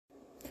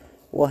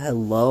Well,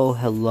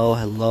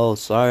 hello.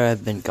 Sorry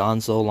I've been gone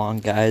so long,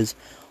 guys.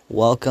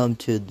 Welcome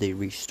to the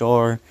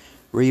Restore,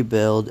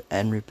 Rebuild,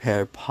 and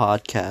Repair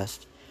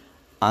podcast.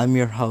 I'm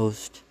your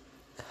host,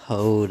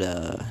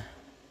 Coda.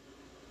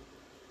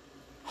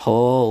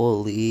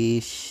 Holy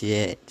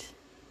shit.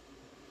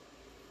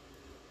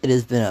 It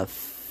has been a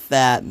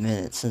fat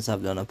minute since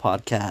I've done a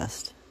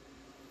podcast.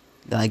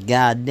 Like,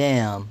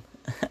 goddamn.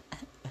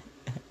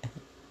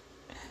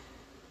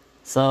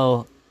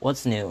 So,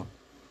 what's new?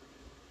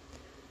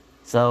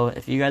 So,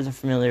 if you guys are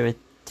familiar with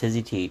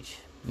Tizzy Teach,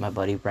 my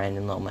buddy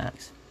Brandon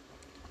Lomax,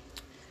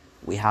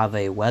 we have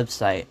a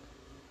website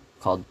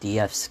called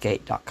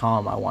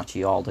dfskate.com I want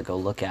you all to go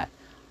look at.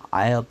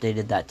 I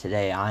updated that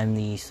today. I'm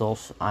the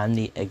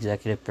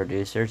executive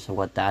producer, so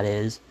what that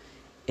is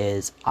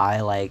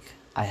I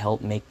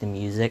help make the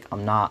music.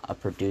 I'm not a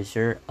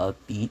producer of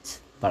beats,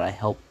 but I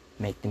help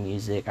make the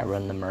music. I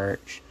run the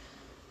merch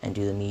and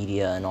do the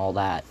media and all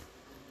that.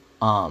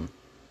 Now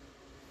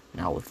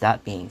with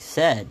that being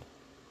said,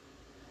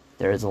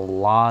 there is a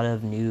lot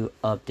of new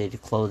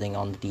updated clothing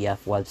on the DF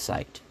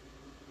website.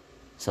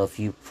 So if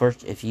you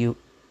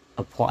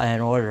apply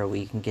an order,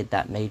 we can get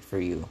that made for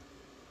you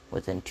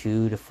within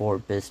 2 to 4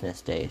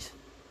 business days.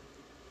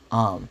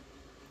 So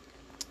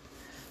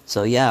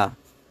yeah.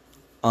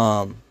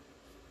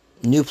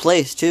 New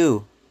place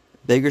too.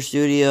 Bigger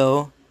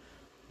studio,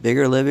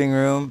 bigger living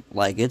room.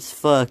 Like, it's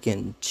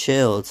fucking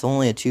chill. It's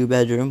only a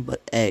 2-bedroom,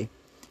 but hey,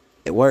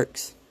 it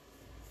works.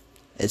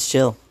 It's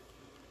chill.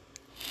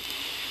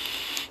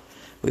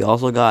 We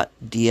also got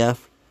DF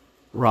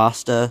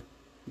Rasta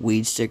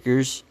weed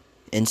stickers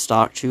in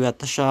stock too at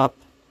the shop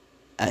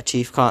at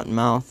Chief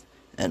Cottonmouth,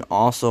 and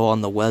also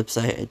on the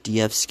website at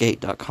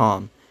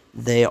dfskate.com.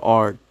 They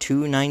are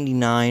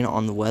 $2.99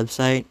 on the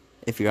website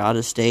if you're out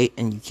of state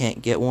and you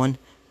can't get one,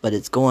 but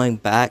it's going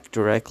back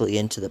directly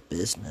into the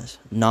business,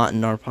 not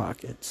in our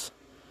pockets.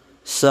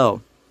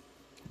 So,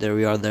 there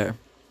we are there.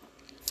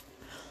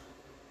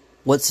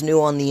 What's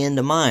new on the end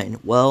of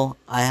mine? Well,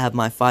 I have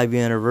my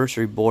 5-year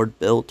anniversary board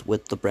built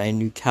with the brand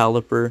new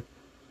caliper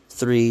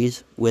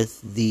 3s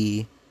with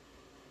the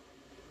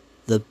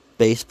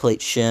base plate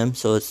shim,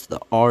 so it's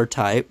the R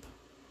type.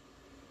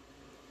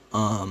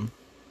 What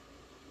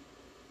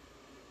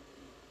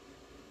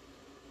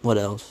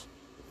else?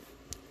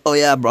 Oh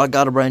yeah, I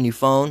got a brand new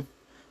phone,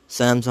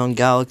 Samsung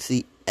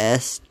Galaxy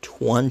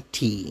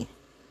S20.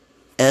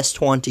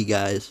 S20,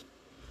 guys.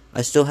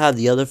 I still have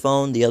the other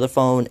phone. The other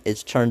phone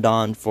is turned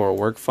on for a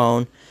work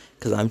phone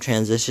because I'm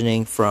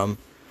transitioning from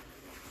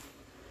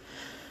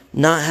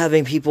not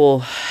having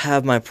people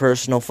have my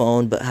personal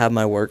phone but have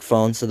my work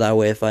phone, so that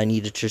way if I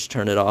need to just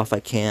turn it off,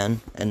 I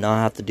can and not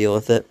have to deal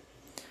with it.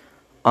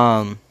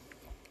 What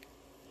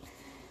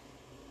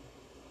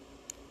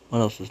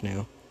else is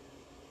new?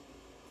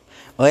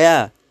 Oh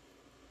yeah,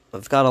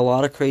 I've got a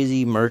lot of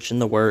crazy merch in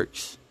the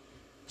works,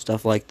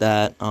 stuff like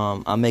that.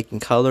 I'm making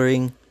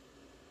coloring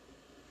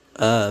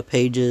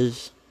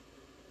pages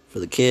for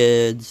the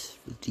kids,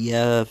 for the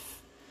DF,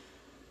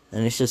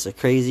 and it's just a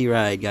crazy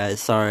ride, guys.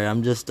 Sorry,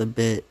 I'm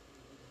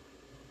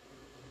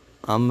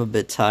a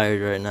bit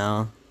tired right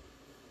now.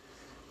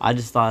 I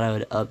just thought I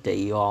would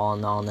update you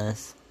all on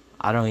this.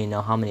 I don't even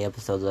know how many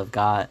episodes I've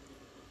got.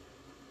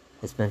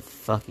 It's been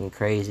fucking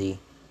crazy.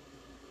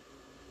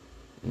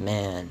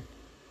 Man.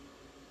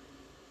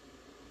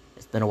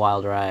 It's been a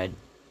wild ride.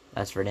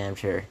 That's for damn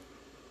sure.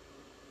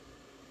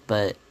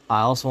 But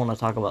I also want to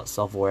talk about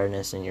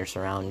self-awareness in your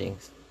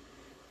surroundings.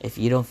 If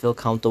you don't feel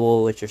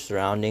comfortable with your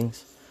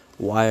surroundings,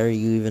 why are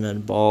you even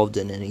involved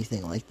in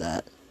anything like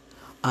that?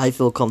 I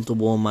feel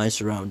comfortable in my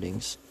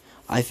surroundings.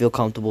 I feel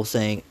comfortable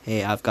saying,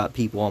 hey, I've got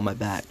people on my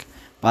back.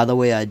 By the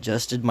way, I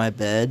adjusted my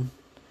bed.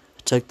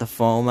 I took the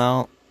foam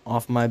out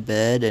off my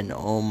bed, and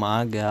oh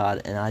my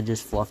god, and I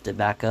just fluffed it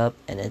back up,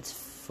 and it's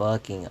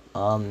fucking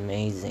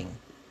amazing.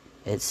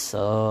 It's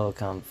so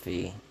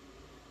comfy.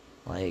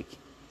 Like,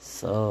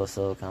 so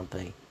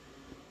comfy.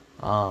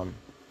 I'm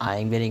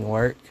getting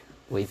work.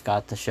 We've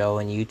got the show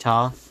in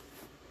Utah.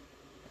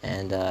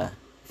 And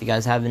if you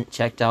guys haven't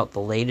checked out the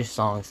latest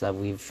songs that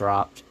we've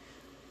dropped,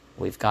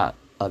 we've got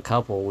a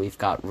couple. We've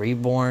got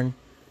Reborn.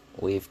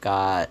 We've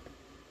got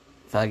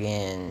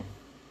we've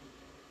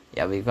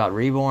got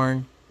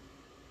Reborn.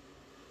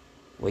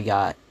 We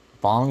got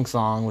Bong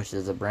Song, which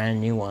is a brand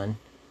new one.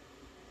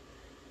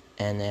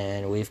 And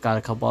then we've got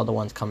a couple other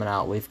ones coming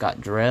out. We've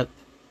got Drip.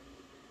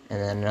 And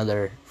then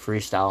another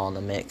freestyle on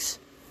the mix.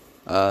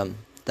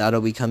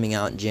 That'll be coming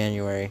out in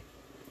January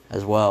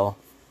as well,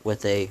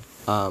 with a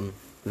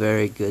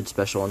very good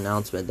special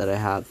announcement that I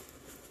have.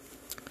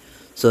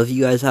 So if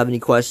you guys have any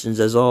questions,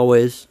 as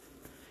always,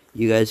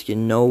 you guys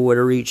can know where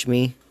to reach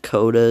me.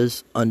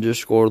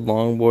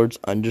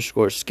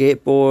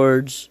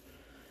 Codas_longboards_skateboards.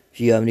 If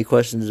you have any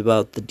questions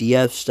about the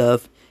DF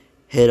stuff,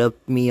 hit up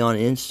me on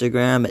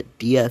Instagram at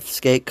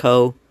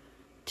DFSkateCo.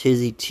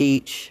 Tizzy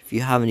Teach. If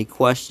you have any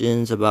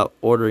questions about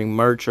ordering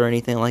merch or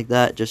anything like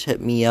that, just hit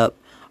me up.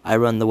 I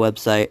run the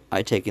website.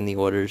 I take in the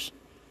orders.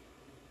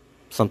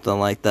 Something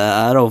like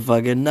that. I don't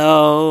fucking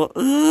know.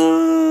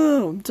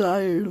 I'm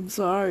tired. I'm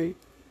sorry.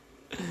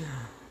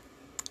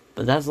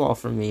 But that's all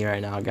from me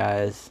right now,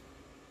 guys.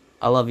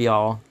 I love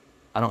y'all.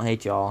 I don't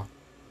hate y'all.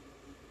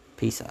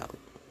 Peace out.